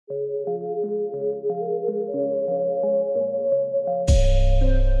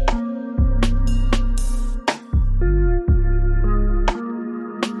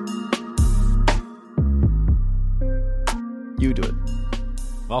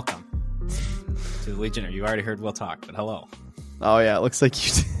welcome to the Legionnaire. You already heard Will talk, but hello. Oh yeah, it looks like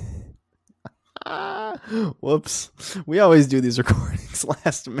you did. Whoops. We always do these recordings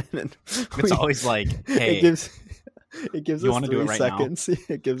last minute. It's always like, hey, it gives you us want to do it 3 right seconds.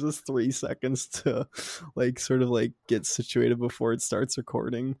 It gives us 3 seconds to sort of get situated before it starts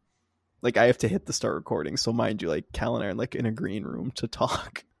recording. I have to hit the start recording. So mind you, Cal and I are in a green room to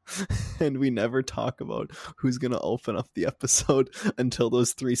talk. And we never talk about who's going to open up the episode until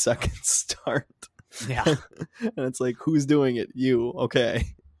those 3 seconds start. Yeah. And it's who's doing it? You. Okay.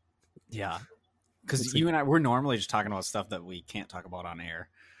 Yeah. Because you and I, we're normally just talking about stuff that we can't talk about on air.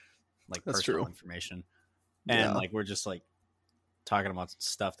 That's personal information. And we're just talking about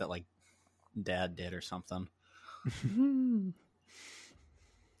stuff that dad did or something.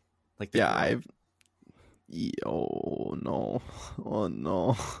 Oh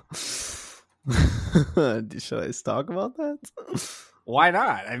no. Should I talk about that? Why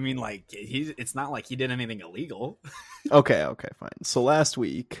not? I mean, it's not like he did anything illegal. Okay, fine. So last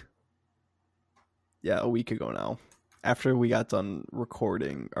week, a week ago now, after we got done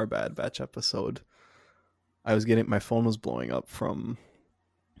recording our Bad Batch episode, my phone was blowing up from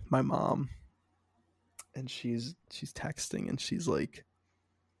my mom, and she's texting, and she's like,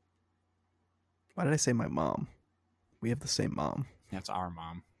 why did I say my mom? We have the same mom. That's our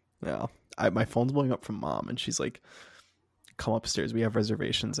mom. Yeah. My phone's blowing up from mom, and she's like, come upstairs. We have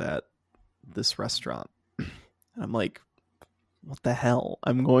reservations at this restaurant. And I'm like, what the hell?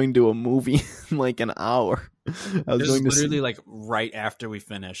 I'm going to a movie in an hour. I was going to literally right after we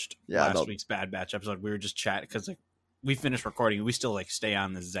finished last week's Bad Batch episode. We were just chatting because we finished recording. We still stay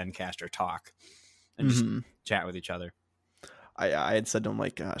on the Zencaster talk and just chat with each other. I had said to him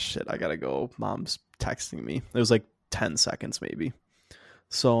oh shit, I gotta go. Mom's texting me. It was 10 seconds maybe.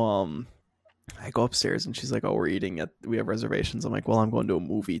 So I go upstairs and she's like, oh, we have reservations. I'm like, well, I'm going to a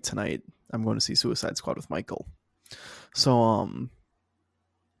movie tonight. I'm going to see Suicide Squad with Michael. So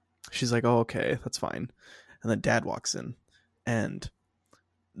she's like, oh, okay, that's fine. And then dad walks in, and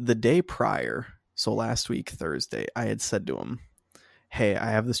the day prior, so last week Thursday, I had said to him, hey,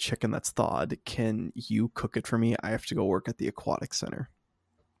 I have this chicken that's thawed. Can you cook it for me? I have to go work at the aquatic center.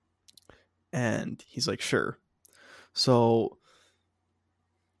 And he's like, sure. So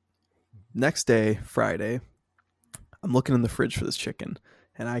next day, Friday, I'm looking in the fridge for this chicken,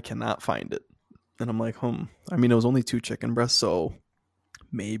 and I cannot find it. And I'm like, I mean, it was only 2 chicken breasts, so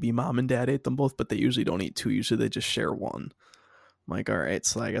maybe mom and dad ate them both, but they usually don't eat 2. Usually they just share 1. I'm like, all right,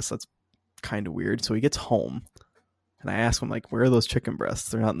 so I guess that's kind of weird. So he gets home, and I ask him, where are those chicken breasts?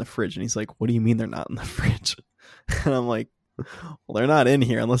 They're not in the fridge. And he's like, what do you mean they're not in the fridge? And I'm like, well, they're not in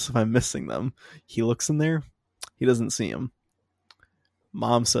here unless if I'm missing them. He looks in there. He doesn't see them.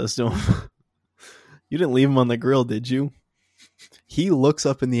 Mom says to him, you didn't leave them on the grill, did you? He looks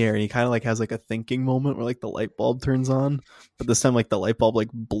up in the air and he kind of has a thinking moment where the light bulb turns on, but this time the light bulb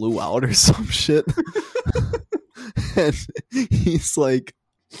blew out or some shit. And he's like,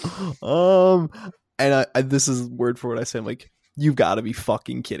 and I this is word for what I say. I'm like, you've got to be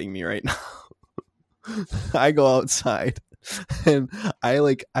fucking kidding me right now. I go outside and I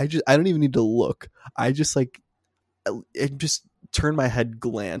don't even need to look. I just turn my head,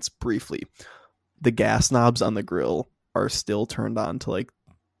 glance briefly. The gas knobs on the grill are still turned on to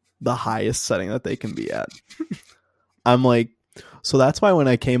the highest setting that they can be at. I'm like, so that's why when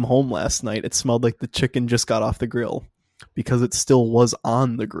I came home last night, it smelled like the chicken just got off the grill, because it still was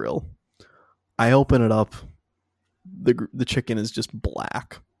on the grill. I open it up. The chicken is just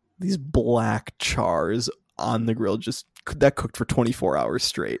black. These black chars on the grill, that cooked for 24 hours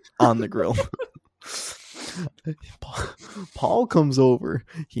straight on the grill. Paul comes over.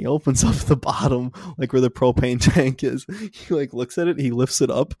 He opens up the bottom, where the propane tank is. He looks at it. He lifts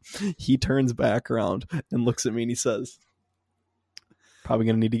it up. He turns back around and looks at me, and he says, probably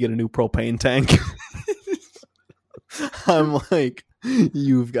gonna need to get a new propane tank. I'm like,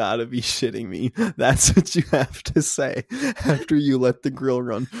 you've got to be shitting me. That's what you have to say after you let the grill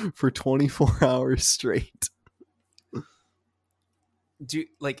run for 24 hours straight. Do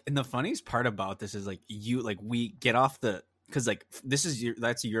and the funniest part about this is we get off the, because this is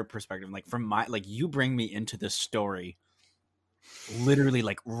that's your perspective. From my, you bring me into this story literally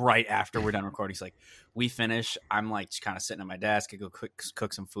right after we're done recording. It's we finish. I'm just kind of sitting at my desk. I go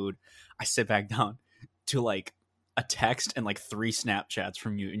cook some food. I sit back down to a text and 3 Snapchats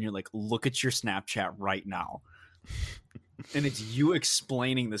from you, and you're like, look at your Snapchat right now. And it's you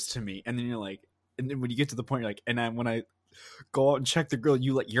explaining this to me, and then you're like, and then when you get to the point, you're like, and then when I go out and check the grill,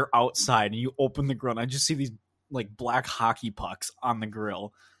 you're outside and you open the grill and I just see these black hockey pucks on the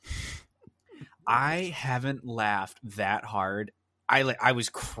grill. I haven't laughed that hard I was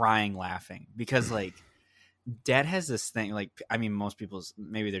crying laughing because like dad has this thing, like, I mean, most people's,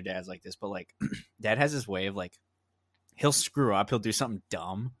 maybe their dad's like this, but like dad has this way of like, he'll screw up, he'll do something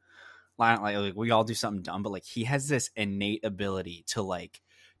dumb, like we all do something dumb, but like he has this innate ability to like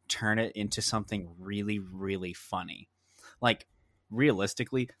turn it into something really, really funny. Like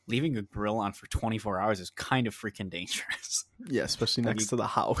realistically, leaving a grill on for 24 hours is kind of freaking dangerous. Yeah, especially Like next to the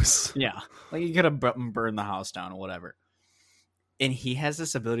house. yeah, like you could have burned the house down or whatever. And he has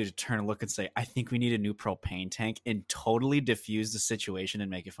this ability to turn and look and say, I think we need a new propane tank, and totally diffuse the situation and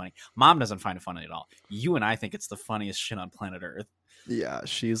make it funny. Mom doesn't find it funny at all. You and I think it's the funniest shit on planet Earth. Yeah,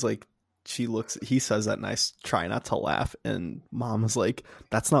 she's like, he says that and I try not to laugh. And Mom is like,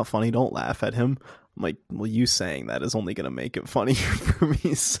 that's not funny. Don't laugh at him. I'm like, well, you saying that is only going to make it funnier for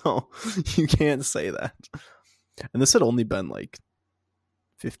me. So you can't say that. And this had only been like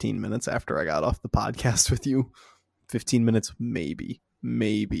 15 minutes after I got off the podcast with you. 15 minutes, maybe.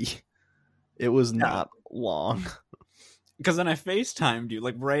 It was not long. Because then I FaceTimed you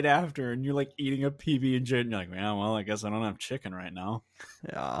like right after, and you're like eating a PB&J, and you're like, man, well, I guess I don't have chicken right now.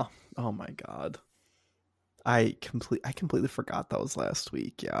 Yeah. Oh my God. I completely forgot that was last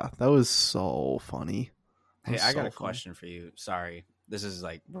week. Yeah, that was so funny. Hey, I got a question for you. Sorry, this is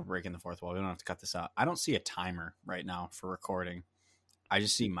like we're breaking the fourth wall. We don't have to cut this out. I don't see a timer right now for recording. I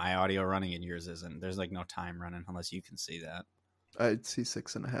just see my audio running and yours isn't. There's like no time running unless you can see that. I'd see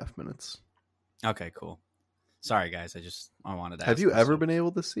 6.5 minutes. Okay, cool. Sorry, guys. I wanted to ask. Have you ever been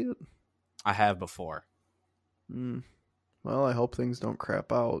able to see it? I have before. Well, I hope things don't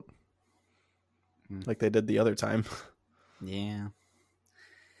crap out like they did the other time. Yeah.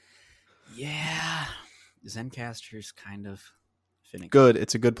 Yeah. Zencaster's kind of finicky. Good.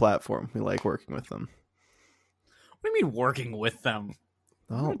 It's a good platform. We like working with them. What do you mean working with them?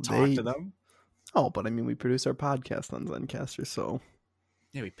 Oh, talk to them. Oh, but I mean, we produce our podcast on Zencaster, so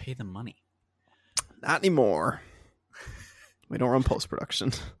yeah, we pay them money. Not anymore. We don't run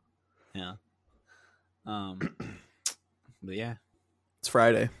post-production. Yeah. But yeah, it's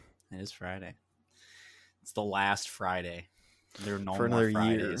Friday. It is Friday. It's the last Friday. There are no for more another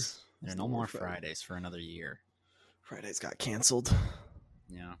Fridays. Year. There are no more Fridays for another year. Fridays got canceled.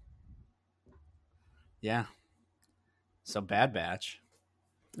 Yeah. Yeah. So Bad Batch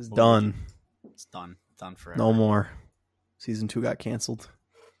is done. It's done. Done forever. No more. Season 2 got canceled.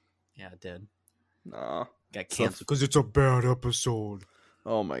 Yeah, it did. Nah. Got canceled because it's a bad episode.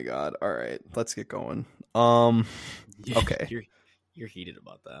 Oh my God. All right. Let's get going. Okay. You're heated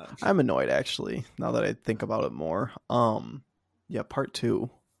about that. I'm annoyed actually, now that I think about it more. Yeah, part 2.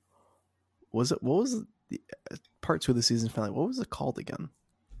 What was the part 2 of the season finale? What was it called again?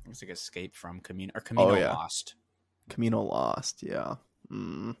 It was like Escape from Kamino, or Kamino Lost. Kamino Lost, yeah.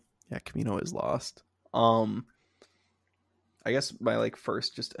 Yeah, Kamino is lost. I guess my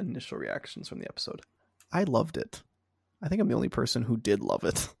first just initial reactions from the episode. I loved it. I think I'm the only person who did love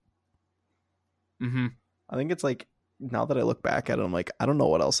it. Mm-hmm. I think it's like, now that I look back at it, I'm like, I don't know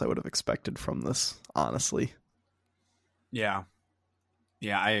what else I would have expected from this, honestly. Yeah.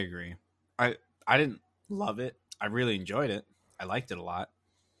 Yeah, I agree. I didn't love it. I really enjoyed it. I liked it a lot.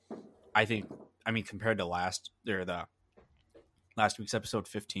 I mean, compared to last week's episode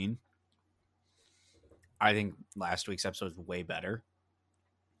 15, I think last week's episode is way better.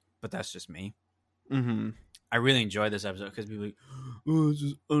 But that's just me. Mm-hmm. I really enjoyed this episode because people are like, oh, it's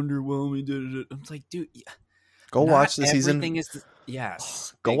just underwhelming. I'm like, dude, go watch the season.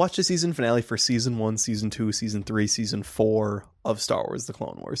 Yes. Go watch the season finale for season 1, season 2, season 3, season 4 of Star Wars: The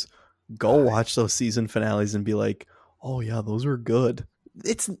Clone Wars. Go watch those season finales and be like, oh yeah, those were good.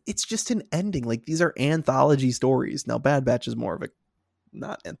 It's just an ending. Like, these are anthology stories. Now, Bad Batch is more of a,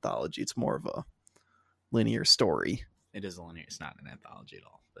 not anthology. It's more of a linear story. It is a linear. It's not an anthology at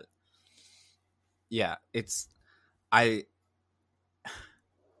all. But yeah, there's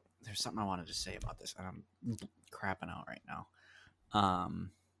something I wanted to say about this, and I'm crapping out right now.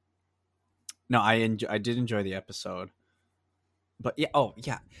 No, I did enjoy the episode, but yeah,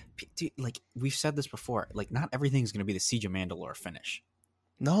 dude, like we've said this before, like not everything's gonna be the Siege of Mandalore finish.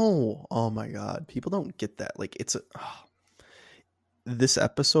 No, oh my God, people don't get that. Like, it's this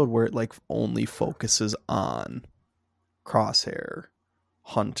episode where it like only focuses on Crosshair,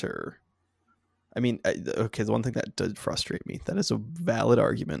 Hunter. I mean, okay, the one thing that did frustrate me, that is a valid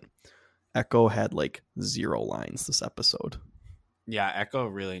argument. Echo had like 0 lines this episode. Yeah, Echo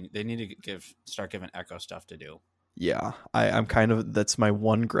really, they need to start giving Echo stuff to do. Yeah, I'm kind of, that's my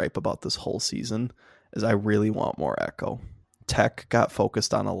one gripe about this whole season, is I really want more Echo. Tech got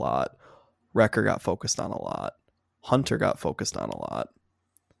focused on a lot. Wrecker got focused on a lot. Hunter got focused on a lot.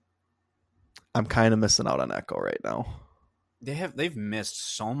 I'm kind of missing out on Echo right now. they've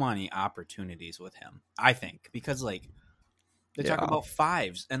missed so many opportunities with him, I think, because like they talk Yeah. about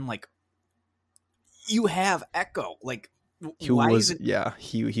fives and like you have Echo. Like He why is was, it yeah,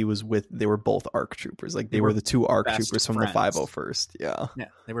 he was with, they were both ARC troopers. Like they they were were the two ARC best troopers from the friends? 501st. Yeah. Yeah,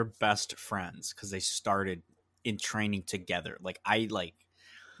 they were best friends because they started in training together. Like I like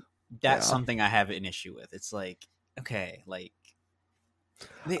that's Yeah. something I have an issue with. It's like, okay, like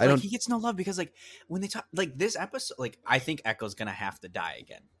I don't he gets no love because like when they talk like this episode, like I think Echo's gonna have to die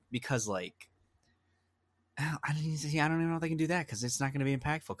again because like I don't even know if they can do that because it's not going to be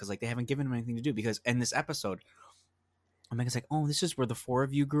impactful because like they haven't given him anything to do because in this episode Omega's like, oh, this is where the four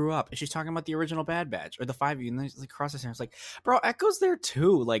of you grew up, and she's talking about the original Bad Batch or the five of you, and then like crosses her. It's like, bro, Echo's there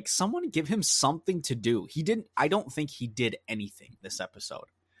too. Like, someone give him something to do. He didn't. I don't think he did anything this episode.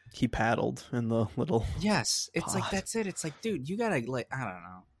 he paddled in the little Yes, it's pod. like that's it. It's like, dude, you gotta like, I don't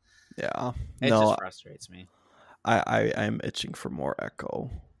know. Yeah. It No, just frustrates me. I'm itching for more Echo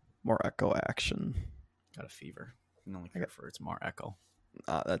action. Got a fever. I only care for it's more Echo.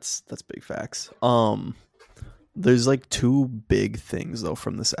 That's big facts. There's like two big things though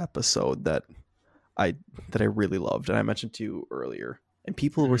from this episode that I really loved, and I mentioned to you earlier, and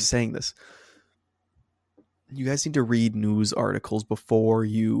people were saying this. You guys need to read news articles before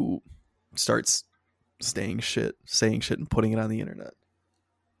you start saying shit, and putting it on the internet.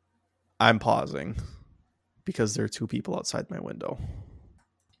 I'm pausing because there are two people outside my window.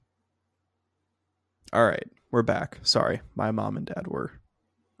 All right, we're back. Sorry, my mom and dad were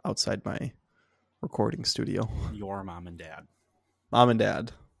outside my recording studio. Your mom and dad. Mom and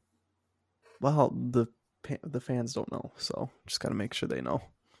dad. Well, the fans don't know, so just gotta make sure they know.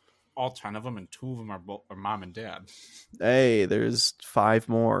 All 10 of them, and 2 of them are mom and dad. Hey, there's 5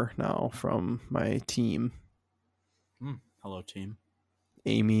 more now from my team. Hello, team.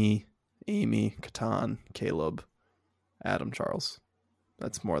 Amy, Katan, Caleb, Adam, Charles.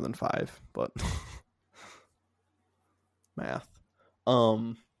 That's more than 5, but math.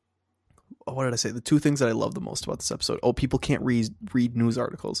 What did I say? The 2 things that I love the most about this episode. Oh, people can't read news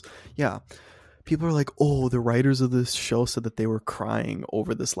articles. Yeah. People are like, oh, the writers of this show said that they were crying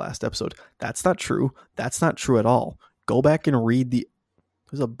over this last episode. That's not true. That's not true at all. Go back and read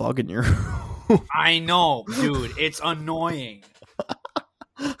there's a bug in your I know, dude. It's annoying.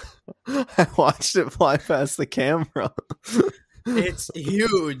 I watched it fly past the camera. It's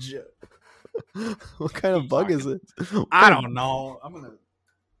huge. What kind of bug is it? I don't know.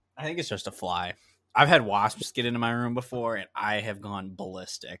 I think it's just a fly. I've had wasps get into my room before, and I have gone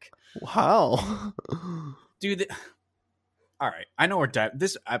ballistic. How? Dude, all right. I know we're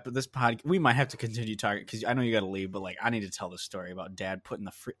this podcast. We might have to continue talking because I know you got to leave, but like I need to tell the story about Dad putting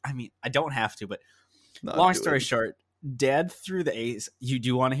the I mean, I don't have to, but long story short, Dad threw the ace. You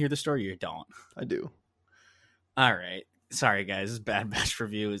do want to hear the story? Or you don't? I do. All right. Sorry, guys. This is Bad Batch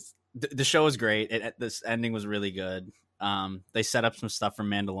review. The show is great. This ending was really good. They set up some stuff from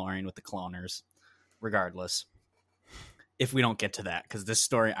Mandalorian with the cloners. Regardless, if we don't get to that, because this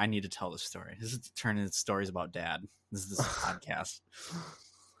story, I need to tell this story. This is turning into stories about Dad. This is podcast.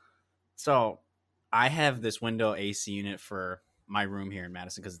 So I have this window AC unit for my room here in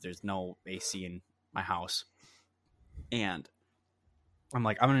Madison because there's no AC in my house. And I'm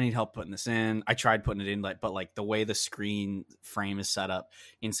like, I'm going to need help putting this in. I tried putting it in, but like the way the screen frame is set up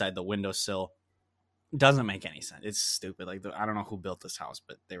inside the windowsill doesn't make any sense. It's stupid. Like I don't know who built this house,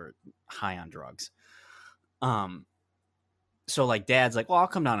 but they were high on drugs. So like Dad's like, well, I'll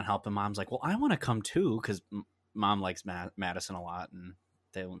come down and help. And Mom's like, well, I want to come too because Mom likes Madison a lot, and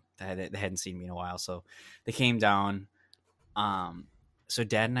they hadn't seen me in a while, so they came down. So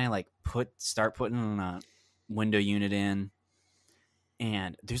Dad and I like start putting a window unit in,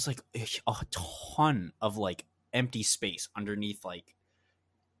 and there's like a ton of like empty space underneath like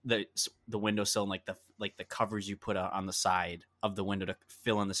the windowsill and like the covers you put out on the side of the window to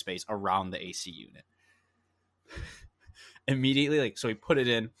fill in the space around the AC unit. Immediately, like, so we put it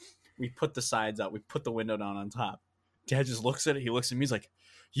in, we put the sides out, we put the window down on top. Dad just looks at it, he looks at me, he's like,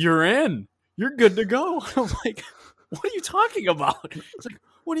 you're in, you're good to go. I'm like, what are you talking about? It's like,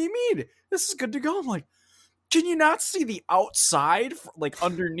 what do you mean? This is good to go. I'm like, can you not see the outside, like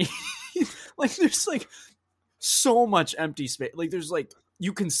underneath? Like there's like so much empty space. Like there's like,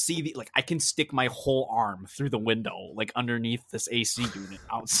 you can see like I can stick my whole arm through the window, like underneath this AC unit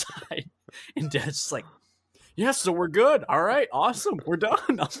outside. And Dad's just like, yeah, so we're good. All right, awesome. We're done.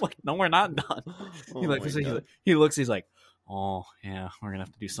 I'm like, no, we're not done. Oh He looks, he's like, oh yeah, we're gonna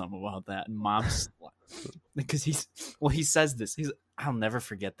have to do something about that. And Mom's because he says this. I'll never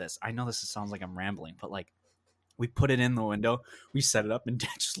forget this. I know this sounds like I'm rambling, but like we put it in the window, we set it up, and Dad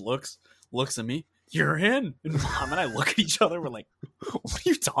just looks at me. you're in. And Mom and I look at each other. We're like, what are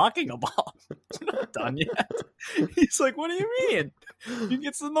you talking about? We're not done yet. He's like, what do you mean? He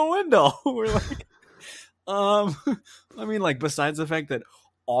gets in the window. We're like, I mean, like, besides the fact that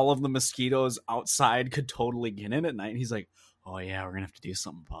all of the mosquitoes outside could totally get in at night, he's like, oh yeah, we're gonna have to do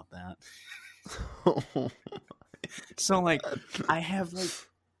something about that. So like, I have like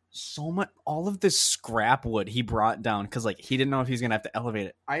so much, all of this scrap wood he brought down because like he didn't know if he's gonna have to elevate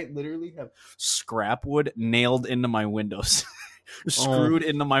it. I literally have scrap wood nailed into my windows. Screwed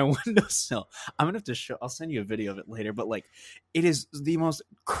into my windowsill. I'm gonna have to show. I'll send you a video of it later. But like, it is the most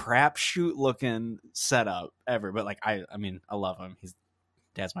crapshoot looking setup ever. But like, I mean, I love him.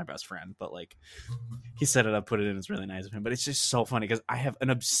 Dad's my best friend. But like, he set it up, put it in. It's really nice of him. But it's just so funny because I have an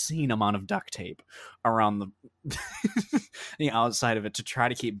obscene amount of duct tape around the outside of it to try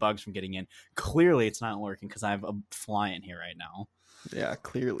to keep bugs from getting in. Clearly, it's not working because I have a fly in here right now. Yeah,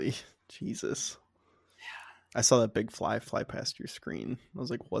 clearly. Jesus. I saw that big fly past your screen. I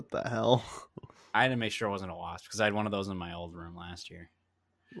was like, what the hell? I had to make sure it wasn't a wasp because I had one of those in my old room last year.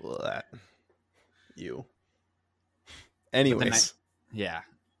 What? You. Anyways. Yeah.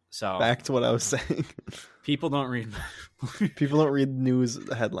 So back to what I was saying. People don't read news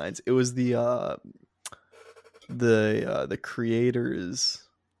headlines. It was the creators,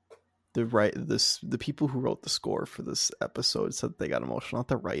 the people who wrote the score for this episode said they got emotional, not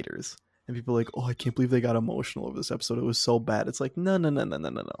the writers. And people are like, oh, I can't believe they got emotional over this episode. It was so bad. It's like, no.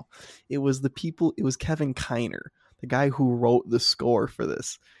 It was Kevin Kiner, the guy who wrote the score for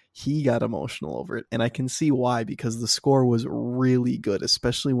this. He got emotional over it. And I can see why, because the score was really good,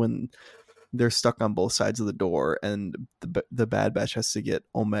 especially when they're stuck on both sides of the door and the Bad Batch has to get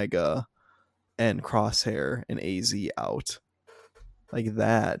Omega and Crosshair and AZ out. Like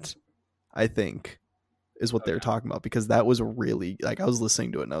that, I think, is what they're talking about, because that was really, like, I was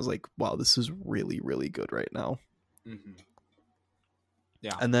listening to it and I was like, wow, this is really, really good right now. Mm-hmm.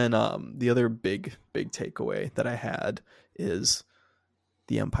 Yeah. And then the other big takeaway that I had is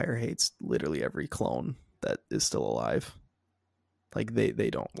the Empire hates literally every clone that is still alive. Like they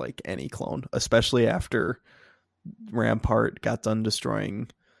don't like any clone, especially after Rampart got done destroying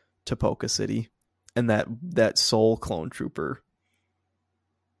Topoka City, and that Soul clone trooper.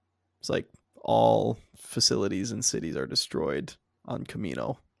 It's like all facilities and cities are destroyed on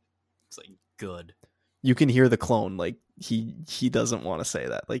Kamino. It's like good. You can hear the clone, like he doesn't want to say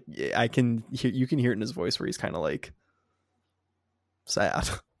that. Like you can hear it in his voice where he's kind of like sad.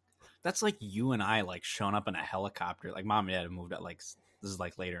 That's like you and I, like, showing up in a helicopter. Like Mom and Dad have moved out. Like, this is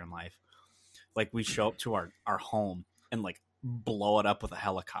like later in life. Like we show up to our home and like blow it up with a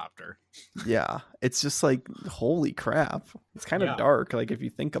helicopter. Yeah, it's just like, holy crap. It's kind of dark, like if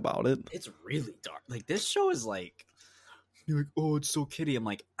you think about it. It's really dark. Like this show is like, you're like, oh, it's so kiddie. I'm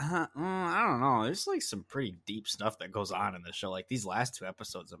like, I don't know. There's like some pretty deep stuff that goes on in this show. Like these last 2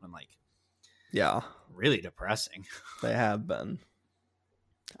 episodes have been like, really depressing. They have been.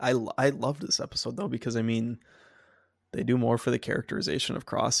 I loved this episode though, because I mean, they do more for the characterization of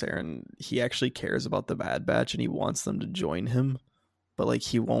Crosshair, and he actually cares about the Bad Batch and he wants them to join him, but like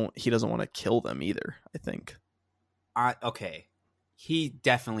he doesn't want to kill them either, I think. Okay. He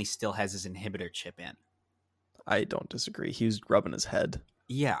definitely still has his inhibitor chip in. I don't disagree. He was rubbing his head.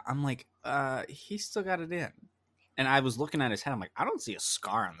 Yeah, I'm like, he still got it in. And I was looking at his head, I'm like, I don't see a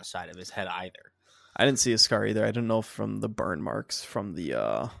scar on the side of his head either. I didn't see a scar either. I didn't know from the burn marks from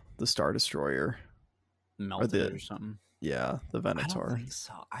the Star Destroyer. Melted or something. Yeah, the Venator. I don't think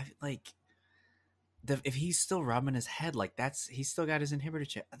so. If he's still rubbing his head, like he's still got his inhibitor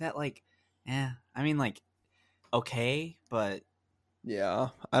chip. That like, I mean, like, okay, but yeah,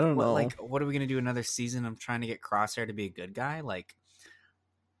 I don't know. Like, what are we gonna do? Another season? I'm trying to get Crosshair to be a good guy. Like,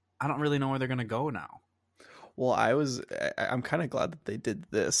 I don't really know where they're gonna go now. Well, I'm kind of glad that they did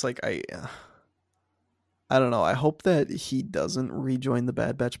this. Like, I don't know. I hope that he doesn't rejoin the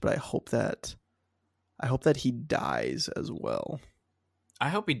Bad Batch, but I hope that he dies as well. I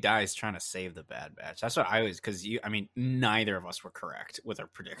hope he dies trying to save the Bad Batch. That's what I was, because neither of us were correct with our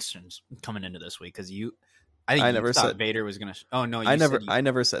predictions coming into this week. Because I never thought Vader was gonna. Oh no, I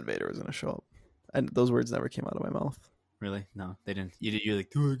never said Vader was gonna show up, and those words never came out of my mouth. Really? No, they didn't. You're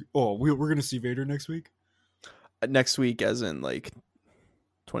like, oh, we're gonna see Vader next week. Next week, as in like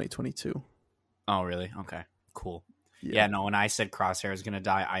 2022. Oh, really? Okay, cool. Yeah, no, when I said Crosshair is going to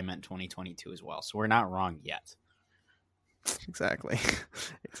die, I meant 2022 as well. So we're not wrong yet. Exactly.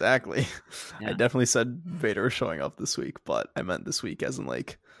 Exactly. Yeah. I definitely said Vader was showing up this week, but I meant this week as in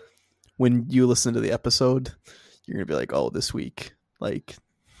like, when you listen to the episode, you're going to be like, oh, this week, like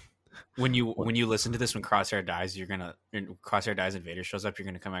when you listen to this, when Crosshair dies, Crosshair dies and Vader shows up, you're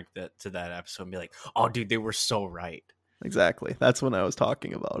gonna come back to that episode and be like, oh dude, they were so right. Exactly. That's when I was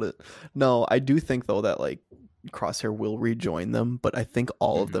talking about it. No, I do think though that like Crosshair will rejoin them, but I think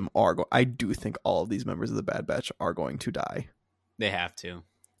all of them are I do think all of these members of the Bad Batch are going to die. They have to.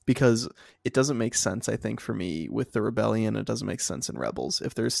 Because it doesn't make sense, I think, for me with the Rebellion. It doesn't make sense in Rebels.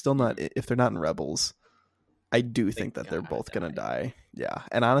 If they're not in Rebels, I do think that they're both going to die. Yeah.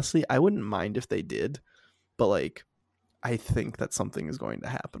 And honestly, I wouldn't mind if they did, but like, I think that something is going to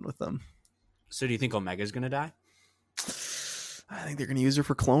happen with them. So do you think Omega's going to die? I think they're going to use her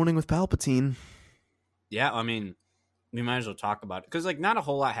for cloning with Palpatine. Yeah. I mean, we might as well talk about it. Because like not a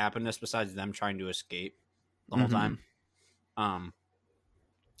whole lot happened this besides them trying to escape the whole time.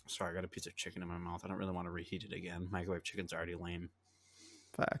 Sorry, I got a piece of chicken in my mouth. I don't really want to reheat it again. Microwave chicken's already lame.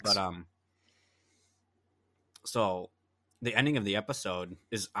 Facts. But so the ending of the episode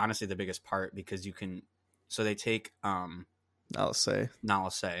is honestly the biggest part because you can. So they take Nala Se.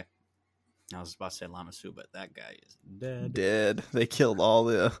 I was about to say Lama Su, but that guy is dead. Dead. They killed all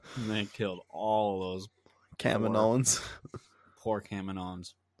those Kaminoans. Poor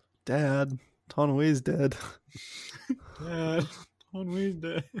Kaminoans. Dad, Tonaway's dead. Dad. Conway's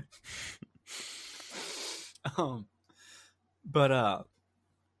dead.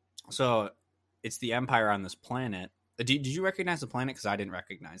 So it's the Empire on this planet. Did you recognize the planet? Because I didn't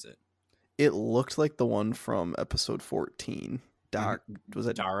recognize it. It looked like the one from episode 14. Was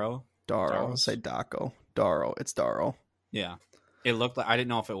it Daro? Daro. Say Daco. Daro. It's Daro. Yeah. It looked like, I didn't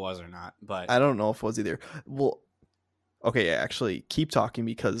know if it was or not, but I don't know if it was either. Well, okay, yeah, actually, keep talking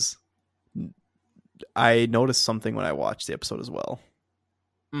because I noticed something when I watched the episode as well.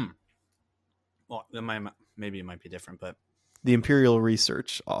 Well, maybe it might be different, but the Imperial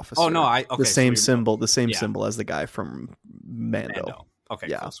Research Officer. Oh no, the same symbol as the guy from Mando. Okay,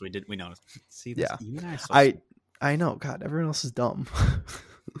 yeah. Cool. So we noticed. See, yeah, you and I know. God, everyone else is dumb.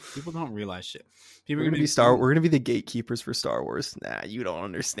 People don't realize shit. We're gonna be the gatekeepers for Star Wars. Nah, you don't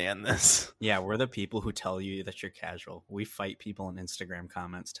understand this. Yeah, we're the people who tell you that you're casual. We fight people in Instagram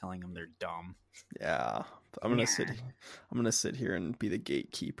comments telling them they're dumb. Yeah, I'm gonna sit here and be the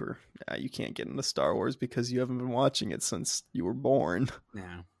gatekeeper. Yeah, you can't get into Star Wars because you haven't been watching it since you were born.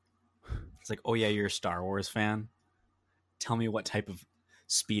 Yeah, it's like, oh yeah, you're a Star Wars fan. Tell me what type of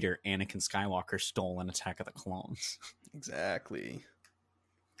speeder Anakin Skywalker stole in Attack of the Clones. Exactly.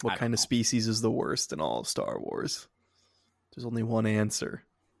 What kind of species is the worst in all of Star Wars? There's only one answer.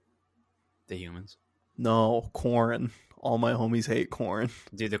 The humans. No, Quarren. All my homies hate Quarren.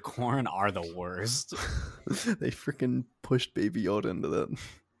 Dude, the Quarren are the worst. They freaking pushed Baby Yoda into that.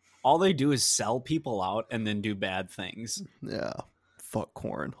 All they do is sell people out and then do bad things. Yeah. Fuck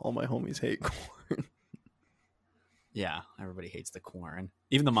Quarren. All my homies hate Quarren. Yeah, everybody hates the Quarren.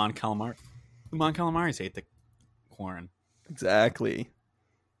 Even the Mon Calamari. The Mon Calamaris hate the Quarren. Exactly.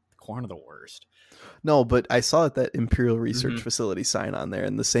 Quarren are the worst. No, but I saw that Imperial Research Facility sign on there,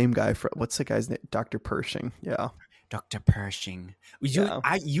 and the same guy what's the guy's name? Dr. Pershing. Yeah. Dr. Pershing.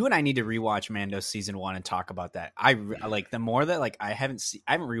 You and I need to rewatch Mando season 1 and talk about that. I like the more that like I haven't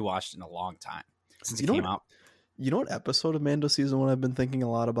rewatched in a long time since it came out. You know what episode of Mando season 1 I've been thinking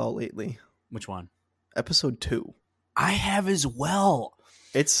a lot about lately? Which one? Episode 2. I have as well.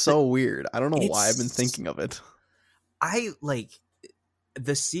 It's so weird. I don't know why I've been thinking of it. I like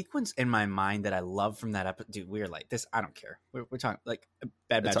the sequence in my mind that I love from that episode. Dude, we're like this. I don't care. We're talking like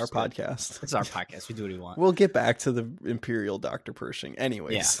Bad Batch. It's our podcast. It's our podcast. We do what we want. We'll get back to the Imperial Dr. Pershing.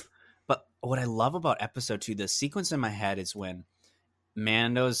 Anyways. Yeah. But what I love about episode 2, the sequence in my head is when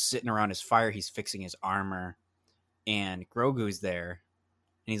Mando's sitting around his fire. He's fixing his armor. And Grogu's there.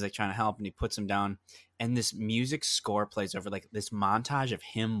 And he's like trying to help. And he puts him down. And this music score plays over like this montage of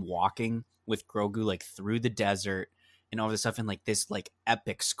him walking with Grogu like through the desert. And all this stuff, and like this like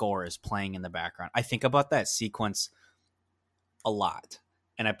epic score is playing in the background. I think about that sequence a lot,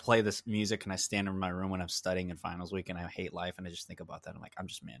 and I play this music, and I stand in my room when I'm studying in finals week, and I hate life, and I just think about that. I'm like, I'm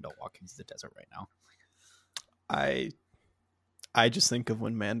just Mando walking through the desert right now. I just think of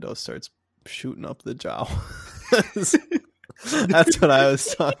when Mando starts shooting up the Jawas. That's what I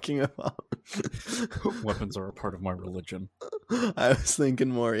was talking about. Weapons are a part of my religion. I was thinking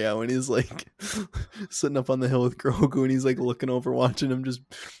more, when he's like sitting up on the hill with Grogu and he's like looking over, watching him just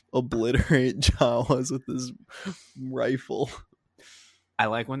obliterate Jawas with his rifle. I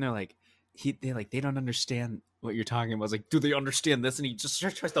like when they're like, they don't understand what you're talking about. It's like, do they understand this? And he just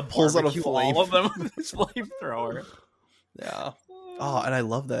tries to barbecue all of them with his flamethrower. Yeah. Oh, and I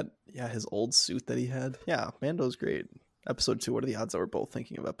love that. Yeah, his old suit that he had. Yeah, Mando's great. Episode 2. What are the odds that we're both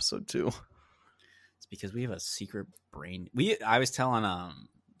thinking of episode 2? It's because we have a secret brain. I was telling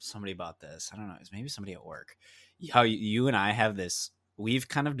somebody about this. I don't know. It's maybe somebody at work. How you and I have this. We've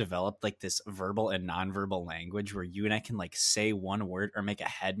kind of developed like this verbal and nonverbal language where you and I can like say one word or make a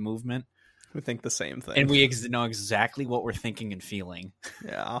head movement. We think the same thing. And we know exactly what we're thinking and feeling.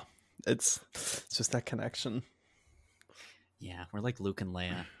 Yeah. It's just that connection. Yeah, we're like Luke and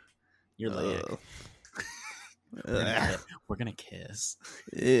Leia. You're Leia. We're gonna kiss.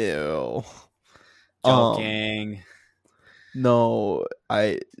 Ew. Joking. No,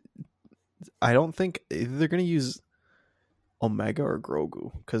 I don't think they're gonna use Omega or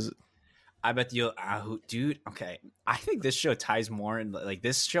Grogu because I bet you'll, dude. Okay, I think this show ties more in like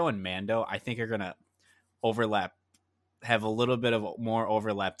this show and Mando. I think are gonna overlap, have a little bit of more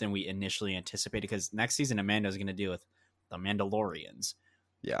overlap than we initially anticipated. Because next season, Mando is gonna deal with the Mandalorians.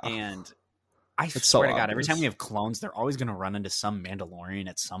 Yeah, and I it's swear so to God, obvious. every time we have clones, they're always gonna run into some Mandalorian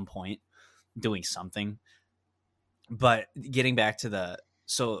at some point doing something. But getting back to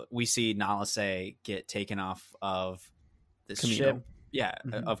so we see Nala Se get taken off of this Kamino. ship,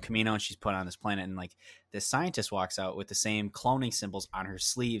 of Kamino, and she's put on this planet, and like this scientist walks out with the same cloning symbols on her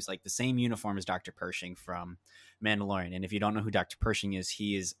sleeves, like the same uniform as Dr. Pershing from Mandalorian. And if you don't know who Dr. Pershing is,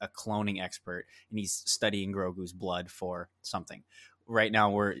 he is a cloning expert, and he's studying Grogu's blood for something. Right now,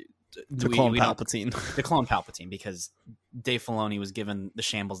 to clone Palpatine. To clone Palpatine, because Dave Filoni was given the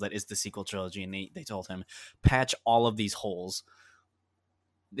shambles that is the sequel trilogy, and they told him, patch all of these holes.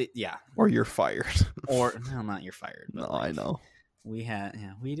 Yeah. Or you're fired. Or, no, not you're fired. No, like, I know.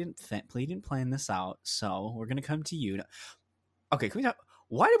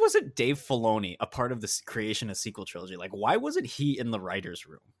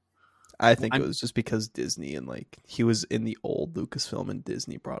 I think it was just because Disney, and like he was in the old Lucasfilm and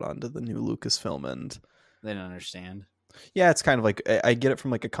Disney brought on to the new Lucasfilm, and they don't understand. Yeah, it's kind of like, I get it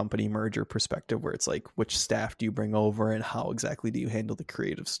from like a company merger perspective where it's like, which staff do you bring over and how exactly do you handle the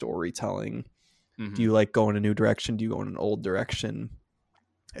creative storytelling? Mm-hmm. Do you like go in a new direction? Do you go in an old direction?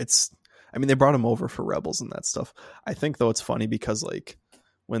 They brought him over for Rebels and that stuff. I think though it's funny because like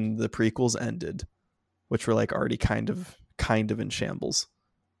when the prequels ended, which were like already kind of in shambles,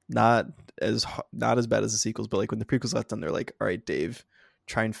 not as bad as the sequels, but like when the prequels left them, they're like, all right, Dave,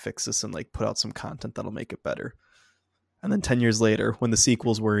 try and fix this and like put out some content that'll make it better. And then 10 years later, when the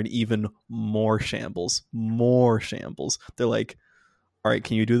sequels were in even more shambles, they're like, all right,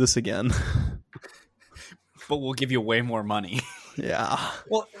 can you do this again? But we'll give you way more money. Yeah.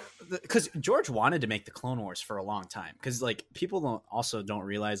 Well, because George wanted to make the Clone Wars for a long time. Because like people don't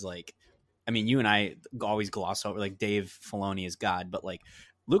realize, like, I mean, you and I always gloss over like Dave Filoni is God, but like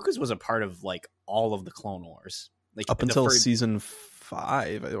Lucas was a part of like all of the Clone Wars, like up until season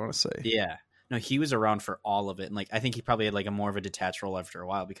 5, I want to say. Yeah. No, he was around for all of it. And like, I think he probably had like a more of a detached role after a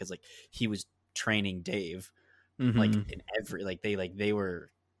while because like he was training Dave, like in every, like they were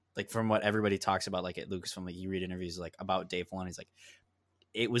like, from what everybody talks about, like at Lucasfilm, like you read interviews like about Dave Filoni, he's like,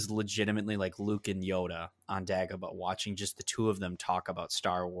 it was legitimately like Luke and Yoda on Dagobah watching just the two of them talk about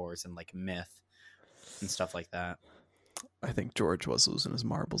Star Wars and like myth and stuff like that. I think George was losing his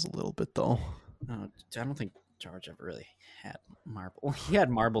marbles a little bit though. No, I don't think George ever really had marbles. Well, he had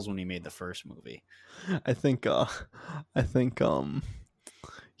marbles when he made the first movie. I think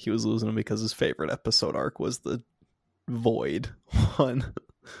he was losing them because his favorite episode arc was the Void one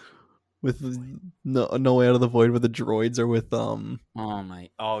with no way out of the void, where the droids are with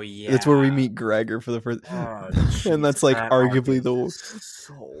that's where we meet Gregor for the first and that's like arguably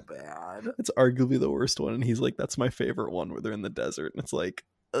so bad. It's arguably the worst one, and he's like, that's my favorite one, where they're in the desert and it's like,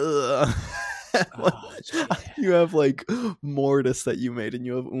 ugh. You have like Mortis that you made, and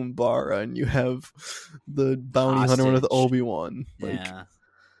you have Umbara, and you have the bounty hunter with Obi-Wan. Like, yeah.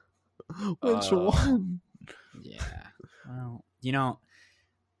 Which one? Yeah. Well, you know,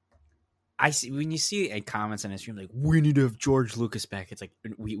 I see when you see comments on Instagram like, we need to have George Lucas back. It's like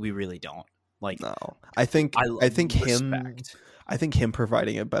we really don't. Like, no, I think him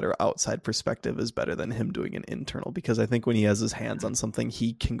providing a better outside perspective is better than him doing an internal, because I think when he has his hands on something,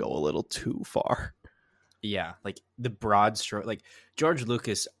 he can go a little too far. Yeah, like the broad stroke. Like George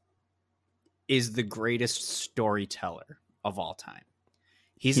Lucas is the greatest storyteller of all time.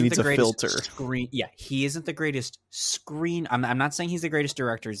 He needs the greatest filter. Screen. Yeah, he isn't the greatest screen. I'm not saying he's the greatest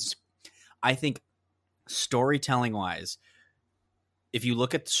director. I think storytelling wise, if you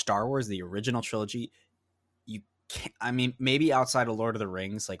look at Star Wars, the original trilogy, you can't. I mean, maybe outside of Lord of the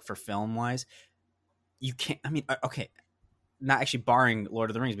Rings, like for film wise, you can't. I mean, okay, not actually barring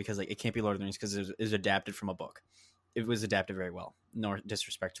Lord of the Rings, because like it can't be Lord of the Rings because it was adapted from a book. It was adapted very well. No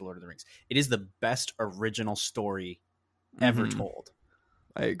disrespect to Lord of the Rings. It is the best original story ever told.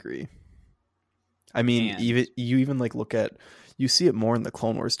 I agree. I mean, And even like look at, you see it more in the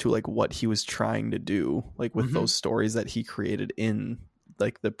Clone Wars too, like what he was trying to do, like with Mhm. those stories that he created in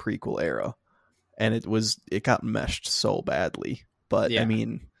like the prequel era, and it got meshed so badly. But I yeah,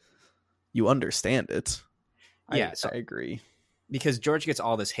 mean, you understand it. yeah. I So agree. because George gets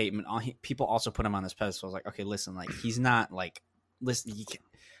all this hate, and people also put him on this pedestal. It's like, okay, listen, like he's not like, listen, you can,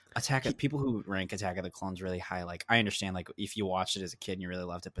 He, people who rank Attack of the Clones really high. Like I understand, like if you watched it as a kid and you really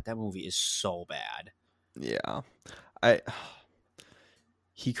loved it, but that movie is so bad. yeah, I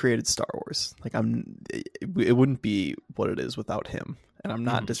he created Star Wars. Like it wouldn't be what it is without him. And I'm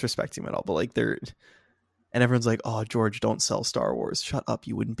not Mhm. disrespecting him at all, but like and everyone's like, "Oh, George, don't sell Star Wars. Shut up.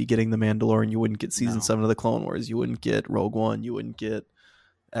 You wouldn't be getting The Mandalorian. You wouldn't get season No, 7 of the Clone Wars. You wouldn't get Rogue One. You wouldn't get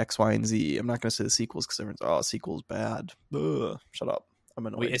X, Y, and Z." I'm not going to say the sequels because everyone's, "Oh, sequels bad." Ugh, shut up. I'm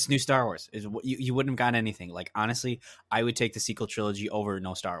annoyed. it's new Star Wars. You wouldn't have gotten anything. Like honestly, I would take the sequel trilogy over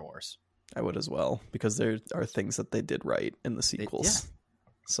no Star Wars. I would as well because there are things that they did right in the Yeah, sequels.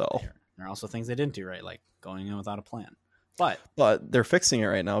 So, there are also things they didn't do right, like going in without a plan. But but they're fixing it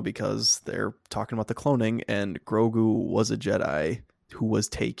right now because they're talking about the cloning, and Grogu was a Jedi who was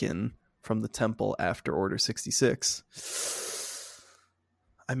taken from the temple after Order 66.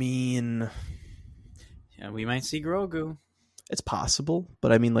 I mean, yeah, we might see Grogu. it's possible,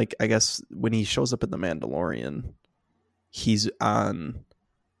 but I mean, like, I guess when he shows up in The Mandalorian, he's on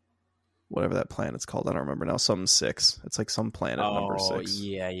whatever that planet's called. I don't remember now. Some 6. It's like some planet number Oh 6.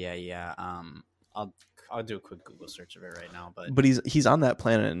 yeah. I'll I'll do a quick Google search of it right now. But But he's on that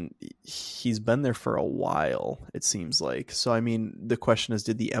planet, and he's been there for a while, it seems like. So I mean, the question is,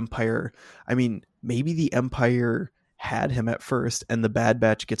 did the Empire, I mean, maybe the Empire had him at first, and the Bad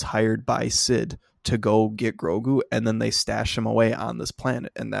Batch gets hired by Sid to go get Grogu, and then they stash him away on this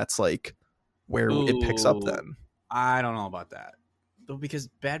planet, and that's like where it picks up ooh, then. I don't know about that. But because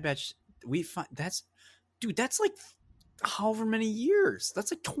Bad Batch, we find that's like however many years.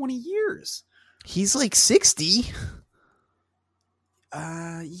 That's like 20 years. He's like 60.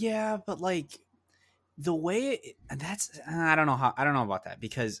 Yeah, but like the way that's I don't know about that,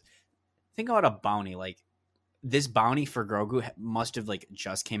 because think about a bounty. Like this bounty for Grogu must have like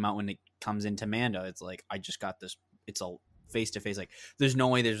just came out when it comes into Mando. It's like, I just got this. It's a face to face. Like there's no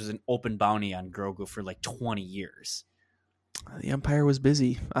way there's an open bounty on Grogu for like 20 years. The Empire was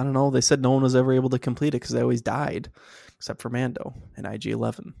busy. I don't know. They said no one was ever able to complete it because they always died, except for Mando and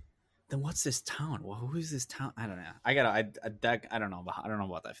IG-11. Then what's this town? Well, who is this town? I don't know. I don't know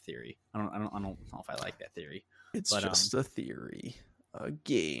about that theory. I don't know if I like that theory. It's But just a theory, a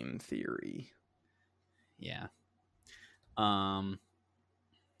game theory. yeah.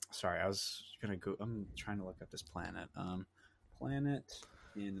 Sorry, I was gonna go. I'm trying to look up this planet. Planet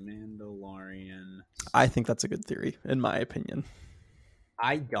in Mandalorian. I think that's a good theory, in my opinion.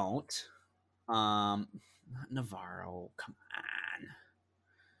 I don't. Not Navarro. Come on.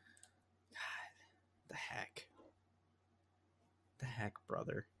 God, the heck,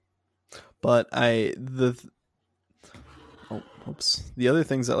 brother. But the other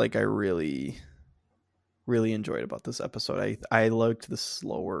things that like I really enjoyed about this episode, I liked the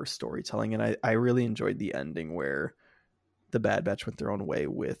slower storytelling, and I really enjoyed the ending where the Bad Batch went their own way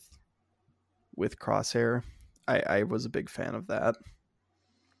with Crosshair. I was a big fan of that.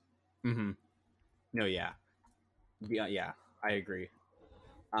 Mm-hmm. No, yeah. Yeah, I agree.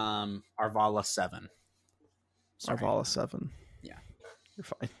 Arvala 7. Sorry. Arvala 7. Yeah. You're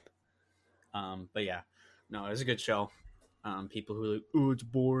fine. But yeah, no, it was a good show. People who are like, oh, it's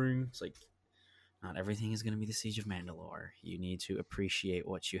boring. It's like, not everything is going to be the Siege of Mandalore. You need to appreciate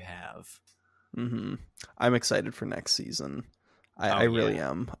what you have. Mm-hmm. I'm excited for next season. I really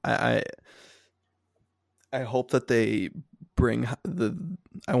am. I hope that they bring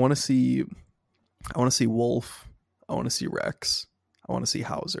I want to see Wolf. I want to see Rex. I want to see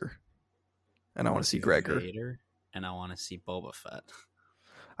Hauser, and I want to see Gregor. Vader, and I want to see Boba Fett.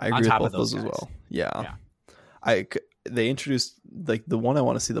 I agree with both those as well. Yeah. They introduced, like, the one I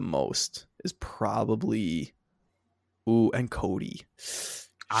want to see the most is probably and Cody.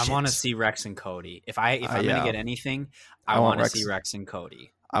 I want to see Rex and Cody. If I'm gonna get anything, I want to see Rex and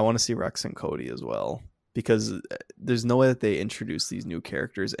Cody. I want to see Rex and Cody as well, because there's no way that they introduce these new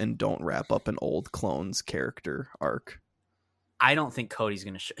characters and don't wrap up an old clone's character arc. I don't think Cody's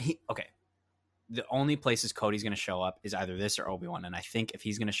gonna okay. The only places Cody's going to show up is either this or Obi-Wan, and I think if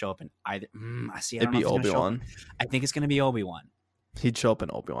he's going to show up in either, it'd be Obi-Wan. I think it's going to be Obi-Wan. He'd show up in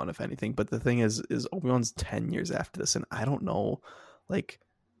Obi-Wan if anything. But the thing is Obi-Wan's 10 years after this, and I don't know, like,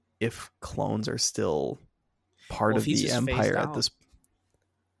 if clones are still part of the Empire at this.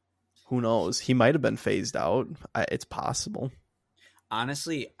 Who knows? He might have been phased out. It's possible.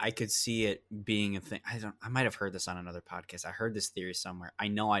 Honestly, I could see it being a thing. I might have heard this on another podcast. I heard this theory somewhere. I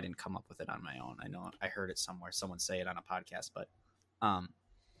know I didn't come up with it on my own. I know I heard it somewhere. Someone say it on a podcast, but um,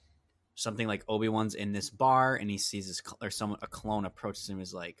 something like Obi-Wan's in this bar and he sees this a clone approaches him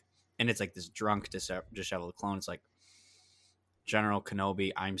is like, and it's like this drunk disheveled clone. It's like, General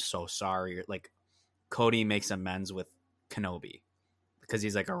Kenobi, I'm so sorry. Like Cody makes amends with Kenobi because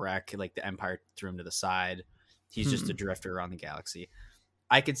he's like a wreck. Like the Empire threw him to the side. He's just a drifter around the galaxy.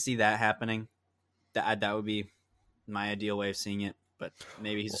 I could see that happening. That would be my ideal way of seeing it. But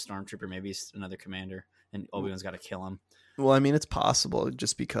maybe he's a stormtrooper. Maybe he's another commander, and Obi-Wan's got to kill him. Well, I mean, it's possible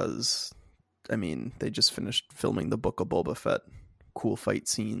just because, I mean, they just finished filming the Book of Boba Fett. Cool fight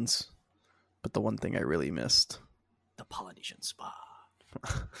scenes. But the one thing I really missed. The Polynesian spa.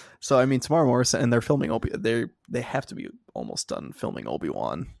 So, I mean, Tamara Morrison, and they're filming they have to be almost done filming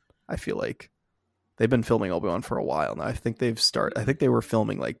Obi-Wan, I feel like. They've been filming Obi-Wan for a while now. I think they were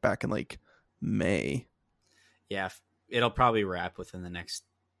filming like back in like May. Yeah, it'll probably wrap within the next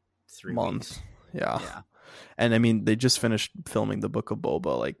 3 months. Yeah. And I mean, they just finished filming the Book of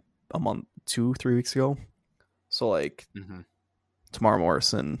Boba like a month, 2-3 weeks ago. So like, Tamara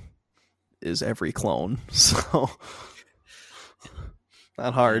Morrison is every clone. So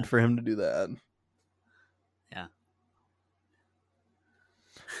not hard for him to do that. Yeah.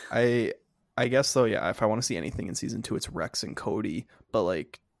 I guess though, yeah, if I want to see anything in season 2, it's Rex and Cody, but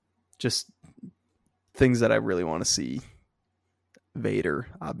like just things that I really want to see. Vader,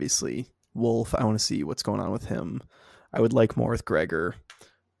 obviously. Wolf, I want to see what's going on with him. I would like more with Gregor.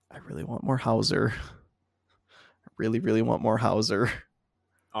 I really want more Hauser. I really, really want more Hauser.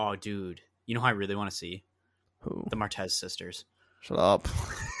 Oh, dude. You know who I really want to see? Who? The Martez sisters. Shut up.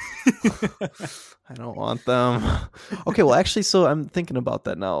 I don't want them. Okay, well, actually, so I'm thinking about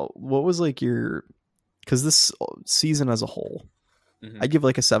that now. What was like because this season as a whole, I give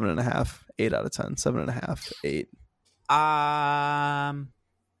like a 7.5, 8 out of 10, 7.5, 8.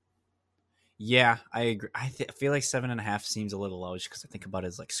 Yeah, I agree. I feel like 7.5 seems a little low just because I think about it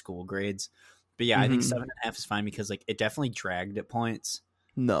as like school grades. But yeah, I think 7.5 is fine because like it definitely dragged at points.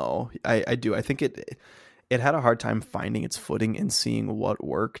 No, I do. I think it had a hard time finding its footing and seeing what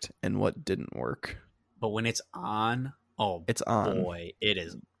worked and what didn't work. But when it's on, it's on. Boy, it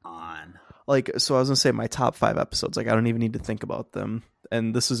is on. Like, so I was gonna say my top 5 episodes. Like, I don't even need to think about them.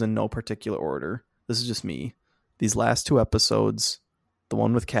 And this is in no particular order. This is just me. These last 2 episodes, the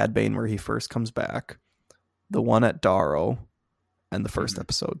one with Cad Bane where he first comes back, the one at Darrow, and the first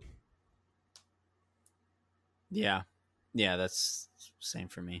episode. Yeah, that's same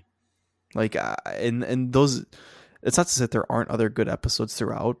for me. Like, and those, it's not to say that there aren't other good episodes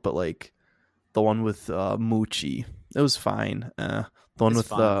throughout, but like the one with Moochie, it was fine. The one with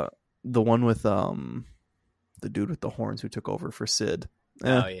the one with the dude with the horns who took over for Sid.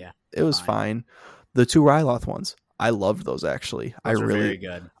 Oh yeah, it was fine. The 2 Ryloth ones, I loved those actually. Those were very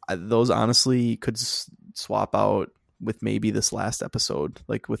good. Those honestly could swap out with maybe this last episode,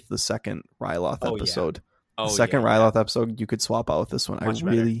 like with the second Ryloth episode. Yeah. The second Ryloth episode, you could swap out with this one. Much I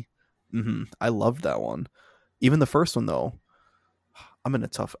really, I loved that one. Even the first one though, I'm a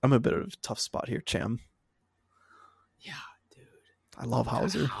bit of a tough spot here, Cham. Yeah, dude. I love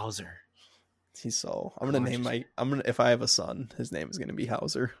Hauser. He's so. If I have a son, his name is gonna be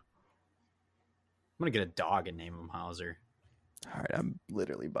Hauser. I'm gonna get a dog and name him Hauser. All right, I'm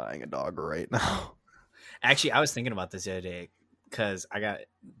literally buying a dog right now. Actually, I was thinking about this the other day because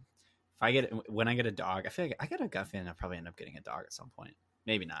when I get a dog, I feel like I got a gut feeling I'll probably end up getting a dog at some point.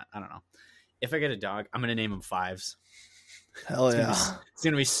 Maybe not. I don't know. If I get a dog, I'm gonna name him Fives. Hell yeah! It's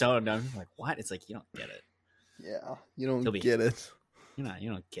gonna be so dumb. Like what? It's like you don't get it. Yeah, you don't get it. You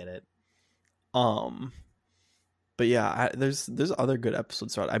don't get it. But yeah, there's other good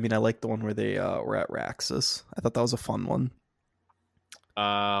episodes. I mean, I like the one where they were at Raxus. I thought that was a fun one.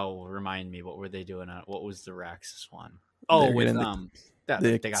 Remind me, what were they doing? What was the Raxus one? Oh, with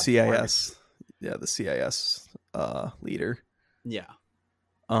the CIS. Yeah, the CIS leader. Yeah.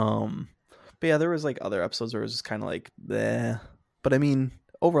 But yeah, there was like other episodes where it was just kind of like bleh. But I mean,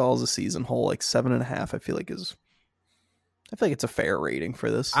 overall as a season whole, like 7.5, I feel like it's a fair rating for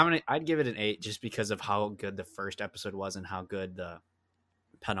this. I'd give it an 8 just because of how good the first episode was and how good the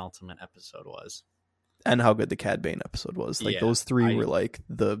penultimate episode was. And how good the Cad Bane episode was. Like those 3 were like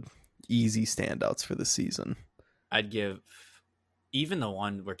the easy standouts for the season. I'd give even the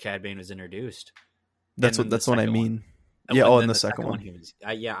one where Cad Bane was introduced. That's what I mean. Yeah, and the second one.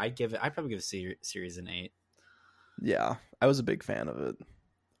 I'd probably give the series an 8. Yeah, I was a big fan of it.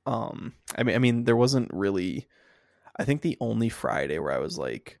 I mean, there wasn't really. I think the only Friday where I was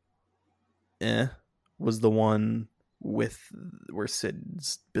like, was the one with where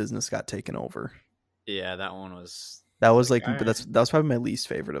Sid's business got taken over. Yeah, that one was. That was like, all but right. that was probably my least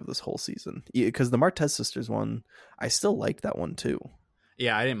favorite of this whole season. Because the Martez sisters one, I still like that one too.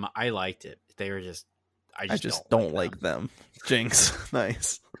 Yeah, I didn't. I liked it. They were just. I I just just don't like don't like them. Jinx,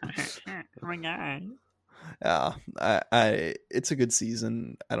 nice. them. Oh my god. Yeah, I it's a good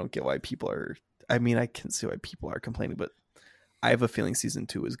season. I don't get why people are. I mean, I can see why people are complaining, but I have a feeling season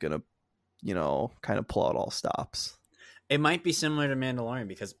 2 is gonna, kind of pull out all stops. It might be similar to Mandalorian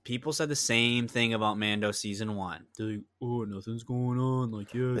because people said the same thing about Mando season 1. They're like, "Oh, nothing's going on."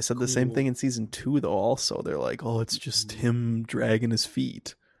 Like, yeah, They it's said cool. the same thing in season 2 though. Also, they're like, "Oh, it's just him dragging his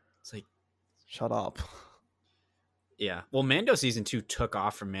feet." It's like, Shut up. yeah. Well, Mando season 2 took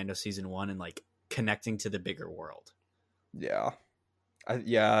off from Mando season 1 and like connecting to the bigger world. Yeah,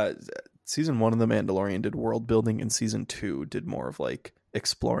 yeah. Season 1 of The Mandalorian did world building, and season 2 did more of like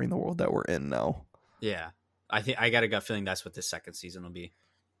exploring the world that we're in now. Yeah. I think I got a gut feeling that's what this second season will be.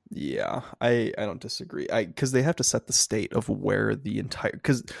 Yeah, I don't disagree. Because they have to set the state of where the entire,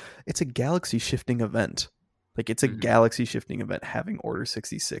 because it's a galaxy shifting event. Like it's a galaxy shifting event having Order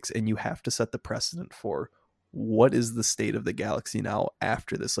 66, and you have to set the precedent for what is the state of the galaxy now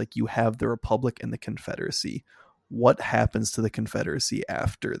after this. Like you have the Republic and the Confederacy. What happens to the Confederacy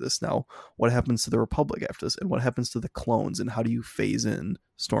after this now? What happens to the Republic after this? And what happens to the clones? And how do you phase in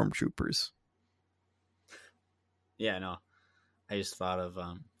stormtroopers? Yeah, no. I just thought of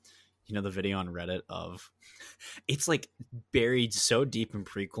the video on Reddit of it's like buried so deep in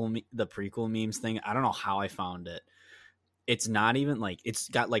the prequel memes thing. I don't know how I found it. It's not even like it's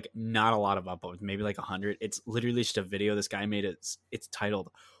got like not a lot of upvotes, maybe like 100. It's literally just a video this guy made. It's titled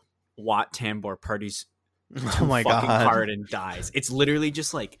 "Wat Tambor parties Oh too my fucking god. hard and dies." It's literally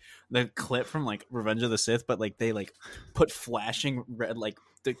just like the clip from like Revenge of the Sith, but like they like put flashing red like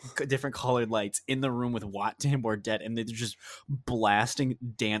the different colored lights in the room with Wat Tambor dead, and they're just blasting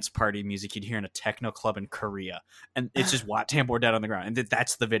dance party music you'd hear in a techno club in Korea, and it's just Wat Tambor dead on the ground, and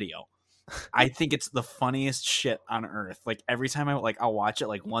that's the video. I think it's the funniest shit on earth. Like every time I'll watch it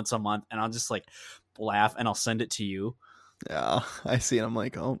like once a month, and I'll just like laugh, and I'll send it to you. Yeah, I see it. I'm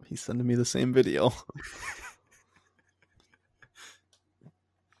like, oh, he's sending me the same video.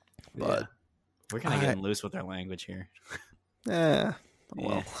 But yeah. We're kind of getting loose with our language here. well,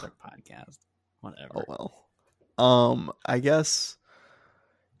 It's our podcast. Whatever. Oh well. I guess.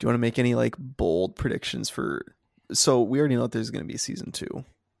 Do you want to make any like bold predictions for? So we already know that there's going to be season 2.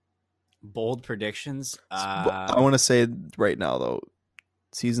 Bold predictions. I want to say right now though,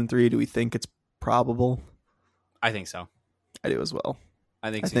 season 3. Do we think it's probable? I think so. I do as well.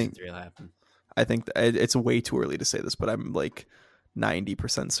 I think season 3 will happen. I think it's way too early to say this, but I'm like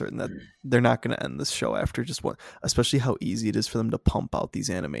 90% certain that they're not going to end this show after just one, especially how easy it is for them to pump out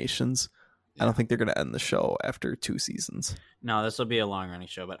these animations. Yeah. I don't think they're going to end the show after 2 seasons. No, this will be a long running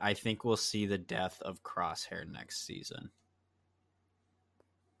show, but I think we'll see the death of Crosshair next season.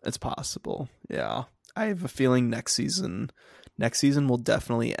 It's possible. Yeah. I have a feeling next season will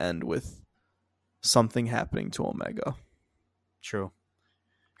definitely end with something happening to Omega. True.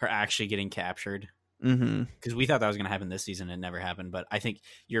 Her actually getting captured. Mm-hmm. Because we thought that was going to happen this season. It never happened. But I think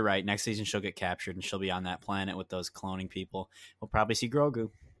you're right. Next season, she'll get captured and she'll be on that planet with those cloning people. We'll probably see Grogu.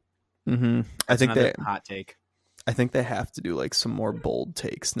 Mm-hmm. I think that hot take. I think they have to do like some more bold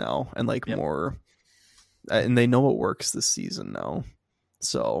takes now and like more. And they know what works this season now.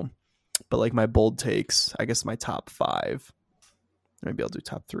 So, but like my bold takes, I guess my top 5. Maybe I'll do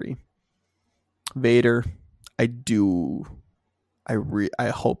top 3. Vader, I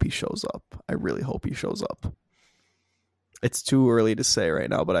hope he shows up. I really hope he shows up. It's too early to say right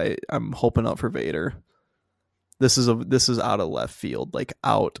now, but I'm hoping out for Vader. This is out of left field, like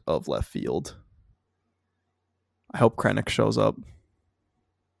out of left field. I hope Krennic shows up.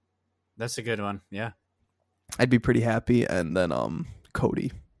 That's a good one. Yeah. I'd be pretty happy. And then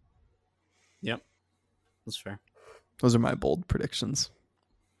Cody. Yep. That's fair. Those are my bold predictions.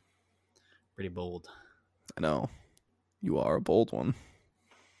 Pretty bold. I know. You are a bold one.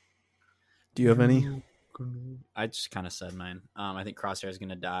 Do you have any? I just kind of said mine. I think Crosshair is going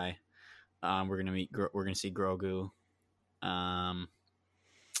to die. We're going to see Grogu.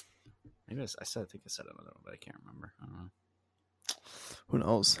 Maybe I think I said another one, but I can't remember. I don't know. Who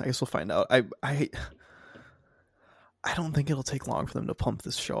knows? I guess we'll find out. I don't think it'll take long for them to pump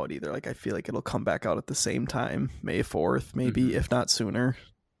this show out either. Like I feel like it'll come back out at the same time, May 4th, maybe, if not sooner.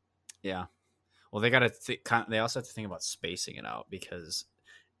 Yeah. Well, they got to. They also have to think about spacing it out because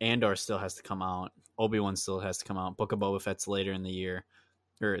Andor still has to come out. Obi-Wan still has to come out. Book of Boba Fett's later in the year,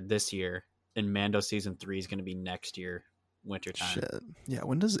 or this year, and Mando season 3 is going to be next year, wintertime. Shit. Yeah.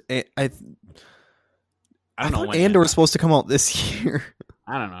 When does I don't know thought when Andor was supposed to come out this year.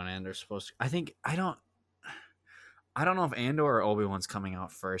 I don't know when Andor's supposed to. I don't know if Andor or Obi-Wan's coming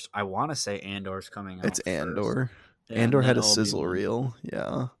out first. I want to say Andor's coming out. It's Andor. Yeah, Andor had a Obi-Wan. sizzle reel.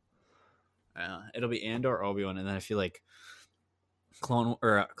 Yeah. It'll be Andor or Obi-Wan, and then I feel like Clone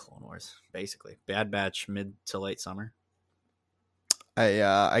Wars, basically Bad Batch mid to late summer.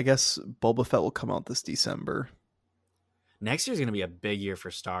 I guess Boba Fett will come out this December. Next year's going to be a big year for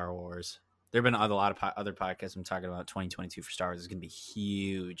Star Wars. There have been a lot of other podcasts I'm talking about. 2022 for Star Wars is going to be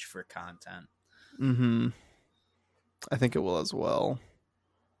huge for content. Mm-hmm. I think it will as well.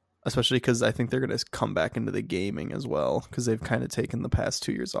 Especially because I think they're going to come back into the gaming as well, because they've kind of taken the past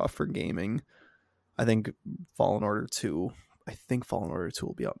 2 years off for gaming. I think Fallen Order 2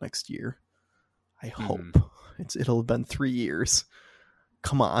 will be out next year. I hope. It'll have been 3 years.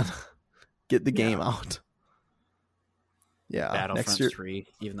 Come on. Get the game out. Yeah. Battlefront 3,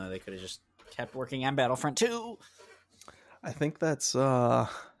 even though they could have just kept working on Battlefront 2. I think that's kind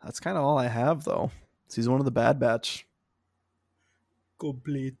of all I have, though. Season 1 of the Bad Batch.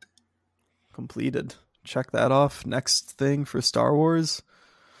 Completed. Check that off. Next thing for Star Wars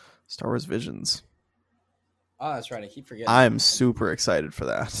Visions. Oh, that's right. I keep forgetting. I'm super excited for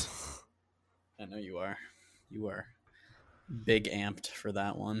that. I know you are. You are big amped for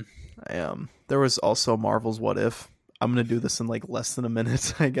that one. I am. There was also Marvel's What If. I'm going to do this in like less than a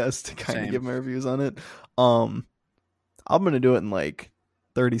minute, I guess, to kind of give my reviews on it. I'm going to do it in like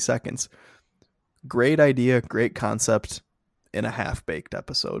 30 seconds. Great idea, great concept in a half-baked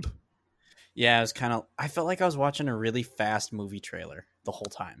episode. Yeah, it was I felt like I was watching a really fast movie trailer the whole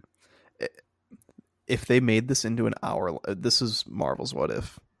time. If they made this into an hour, this is Marvel's What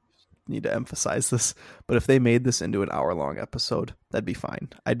If. Need to emphasize this, but if they made this into an hour-long episode, that'd be fine.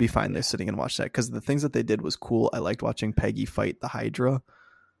 I'd be fine there sitting and watch that, because the things that they did was cool. I liked watching Peggy fight the Hydra.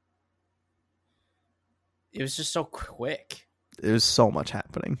 It was just so quick. There's so much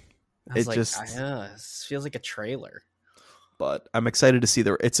happening. It feels like a trailer. But I'm excited to see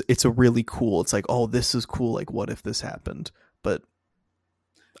it's a really cool. It's like, oh, this is cool. Like, what if this happened? But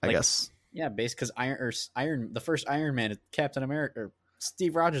I guess because the first Iron Man, Captain America, or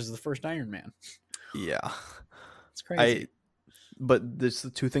Steve Rogers is the first Iron Man. Yeah, it's crazy. But there's the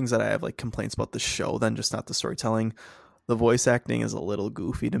two things that I have like complaints about the show. Then just not the storytelling. The voice acting is a little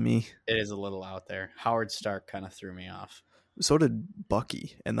goofy to me. It is a little out there. Howard Stark kind of threw me off. So did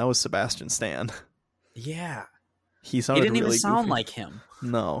Bucky, and that was Sebastian Stan. Yeah. He didn't even sound like him.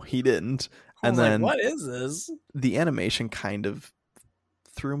 No, he didn't. And then, what is this? The animation kind of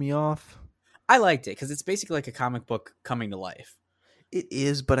threw me off. I liked it because it's basically like a comic book coming to life. It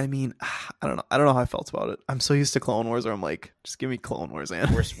is, but I mean, I don't know. I don't know how I felt about it. I'm so used to Clone Wars where I'm like, just give me Clone Wars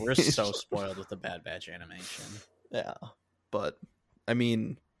animation. We're so spoiled with the Bad Batch animation. Yeah, but I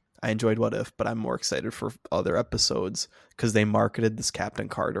mean, I enjoyed What If, but I'm more excited for other episodes because they marketed this Captain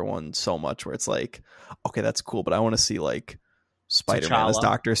Carter one so much where it's like, okay, that's cool, but I want to see like Spider-Man as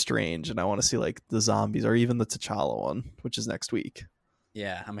Doctor Strange, and I want to see like the zombies or even the T'Challa one, which is next week.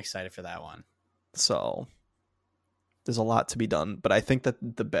 Yeah, I'm excited for that one. So there's a lot to be done, but I think that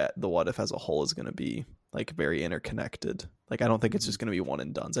the What If as a whole is going to be like very interconnected. Like, I don't think it's just going to be one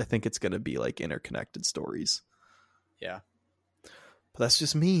and dones. I think it's going to be like interconnected stories. Yeah. But that's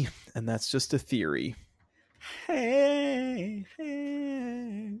just me, and that's just a theory. Hey.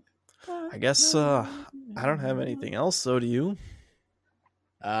 I guess I don't have anything else, so do you?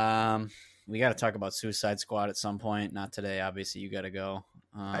 We got to talk about Suicide Squad at some point. Not today, obviously. You got to go.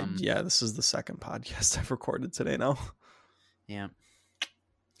 This is the second podcast I've recorded today now. Yeah.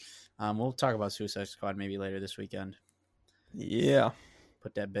 We'll talk about Suicide Squad maybe later this weekend. Yeah.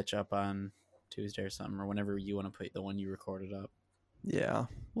 Put that bitch up on Tuesday or something, or whenever you want to put the one you recorded up. Yeah,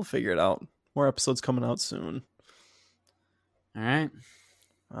 we'll figure it out. More episodes coming out soon. All right.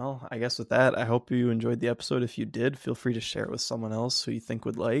 Well, I guess with that, I hope you enjoyed the episode. If you did, feel free to share it with someone else who you think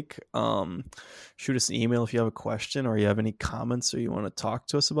would like. Shoot us an email if you have a question or you have any comments or you want to talk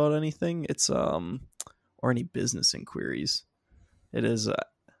to us about anything. It's or any business inquiries. It is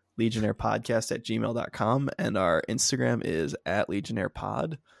legionnairepodcast@gmail.com, and our Instagram is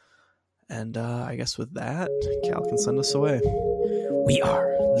 @legionnairepod. And I guess with that, Cal can send us away. We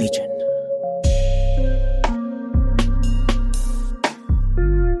are Legion.